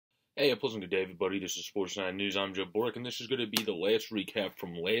Hey, a pleasant good day, everybody. This is Sports9 News. I'm Joe Bork, and this is going to be the last recap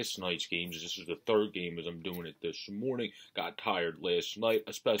from last night's games. This is the third game as I'm doing it this morning. Got tired last night.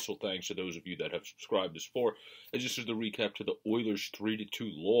 A special thanks to those of you that have subscribed this far, as this is the recap to the Oilers'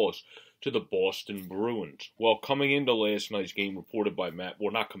 3-2 loss to the Boston Bruins. Well, coming into last night's game, reported by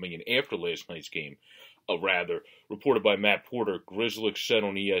not coming in after last night's game, reported by Matt Porter, Grizzlies said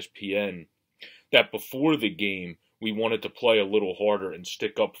on ESPN that before the game, we wanted to play a little harder and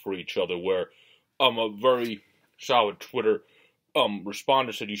stick up for each other, where a very solid Twitter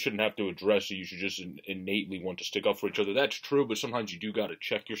responder said you shouldn't have to address it, you should just innately want to stick up for each other. That's true, but sometimes you do got to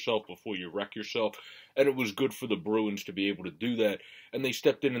check yourself before you wreck yourself, and it was good for the Bruins to be able to do that, and they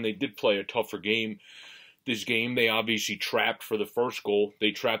stepped in and they did play a tougher game. This game, they obviously trapped for the first goal.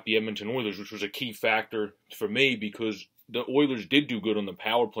 They trapped the Edmonton Oilers, which was a key factor for me because the Oilers did do good on the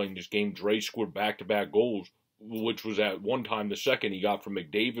power play in this game. Dre scored back-to-back goals, which was at one time the second he got from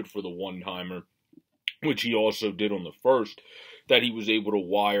McDavid for the one-timer, which he also did on the first, that he was able to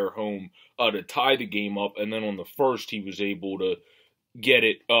wire home to tie the game up. And then on the first, he was able to get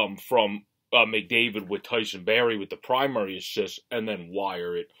it from McDavid with Tyson Barrie with the primary assist and then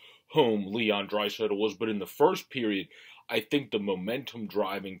wire it home. Leon Draisaitl was. But in the first period, I think the momentum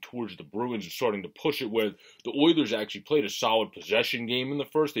driving towards the Bruins is starting to push it, where the Oilers actually played a solid possession game in the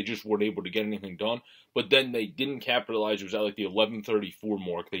first. They just weren't able to get anything done. But then they didn't capitalize. It was at like the 11:34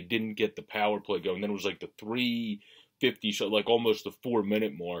 mark. They didn't get the power play going. Then it was like the 3:50, so like almost the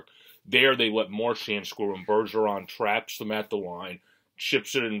 4-minute mark. There they let Marchand score, and Bergeron traps them at the line,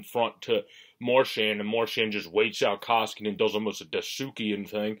 chips it in front to Marchand, and Marchand just waits out Koskinen, does almost a Dasukian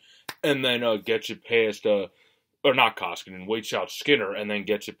thing, and then gets it past or not Koskinen, waits out Skinner, and then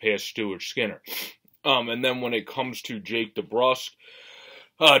gets it past Stuart Skinner. And then when it comes to Jake DeBrusk,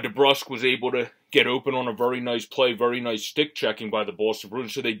 DeBrusk was able to get open on a very nice play, very nice stick checking by the Boston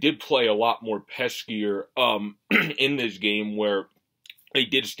Bruins. So they did play a lot more peskier in this game, where they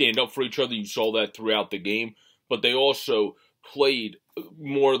did stand up for each other. You saw that throughout the game. But they also played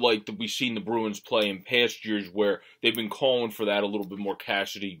more like we've seen the Bruins play in past years, where they've been calling for that a little bit more.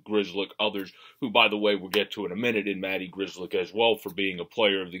 Cassidy, Grzelcyk, others, who, by the way, we'll get to in a minute, and Matty Grzelcyk as well for being a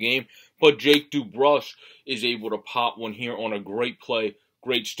player of the game. But Jake DeBrusk is able to pop one here on a great play,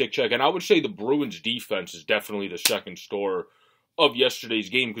 great stick check. And I would say the Bruins defense is definitely the second star of yesterday's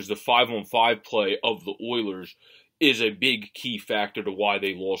game, because the 5-on-5 play of the Oilers is a big key factor to why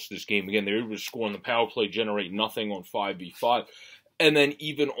they lost this game. Again, they were able to score on the power play, generate nothing on 5v5. And then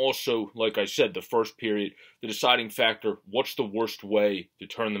even also, like I said, the first period, the deciding factor, what's the worst way to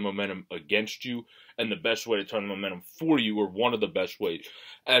turn the momentum against you and the best way to turn the momentum for you, or one of the best ways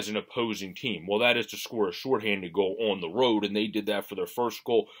as an opposing team? Well, that is to score a shorthanded goal on the road, and they did that for their first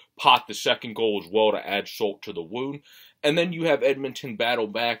goal, pot the second goal as well to add salt to the wound. And then you have Edmonton battle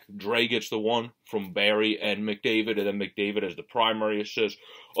back. Dre gets the one from Barrie and McDavid, and then McDavid has the primary assist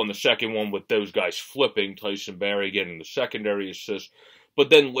on the second one, with those guys flipping, Tyson Barrie getting the secondary assist.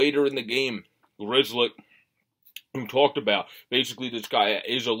 But then later in the game, Grzelcyk, who talked about, basically this guy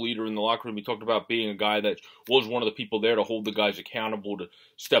is a leader in the locker room. He talked about being a guy that was one of the people there to hold the guys accountable, to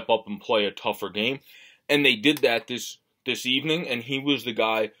step up and play a tougher game. And they did that this evening, and he was the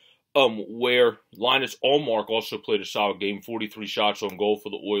guy where Linus Ullmark also played a solid game, 43 shots on goal for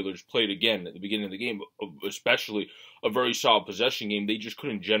the Oilers, played again at the beginning of the game, especially a very solid possession game. They just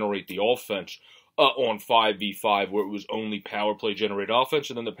couldn't generate the offense on 5v5, where it was only power play generated offense,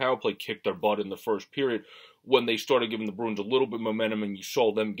 and then the power play kicked their butt in the first period when they started giving the Bruins a little bit of momentum, and you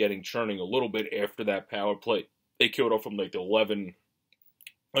saw them churning a little bit after that power play. They killed off from like the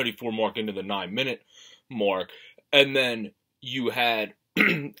 11:34 mark into the 9-minute mark, and then you had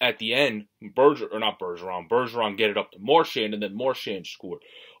at the end, Bergeron get it up to Marchand, and then Marchand scored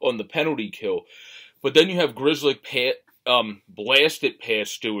on the penalty kill. But then you have Grzelcyk blast it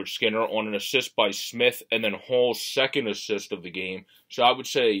past Stuart Skinner on an assist by Smith, and then Hall's second assist of the game. So I would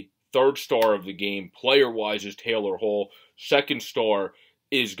say third star of the game, player-wise, is Taylor Hall. Second star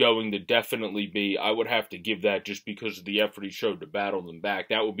is going to definitely be, I would have to give that, just because of the effort he showed to battle them back,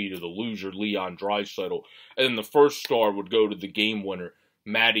 that would be to the loser, Leon Draisaitl. And then the first star would go to the game winner,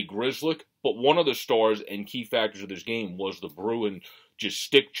 Matty Grzelcyk. But one of the stars and key factors of this game was the Bruin just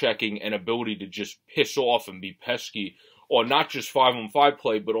stick checking and ability to just piss off and be pesky on not just 5-on-5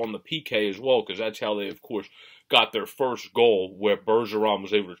 play, but on the PK as well, because that's how they, of course, got their first goal, where Bergeron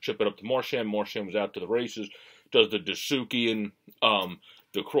was able to chip it up to Marchand. Marchand was out to the races, does the Dasukian,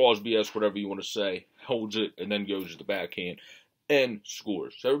 the Crosby-esque, whatever you want to say, holds it, and then goes to the backhand and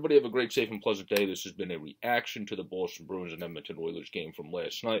scores. So everybody have a great, safe, and pleasant day. This has been a reaction to the Boston Bruins and Edmonton Oilers game from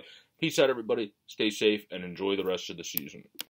last night. Peace out, everybody. Stay safe, and enjoy the rest of the season.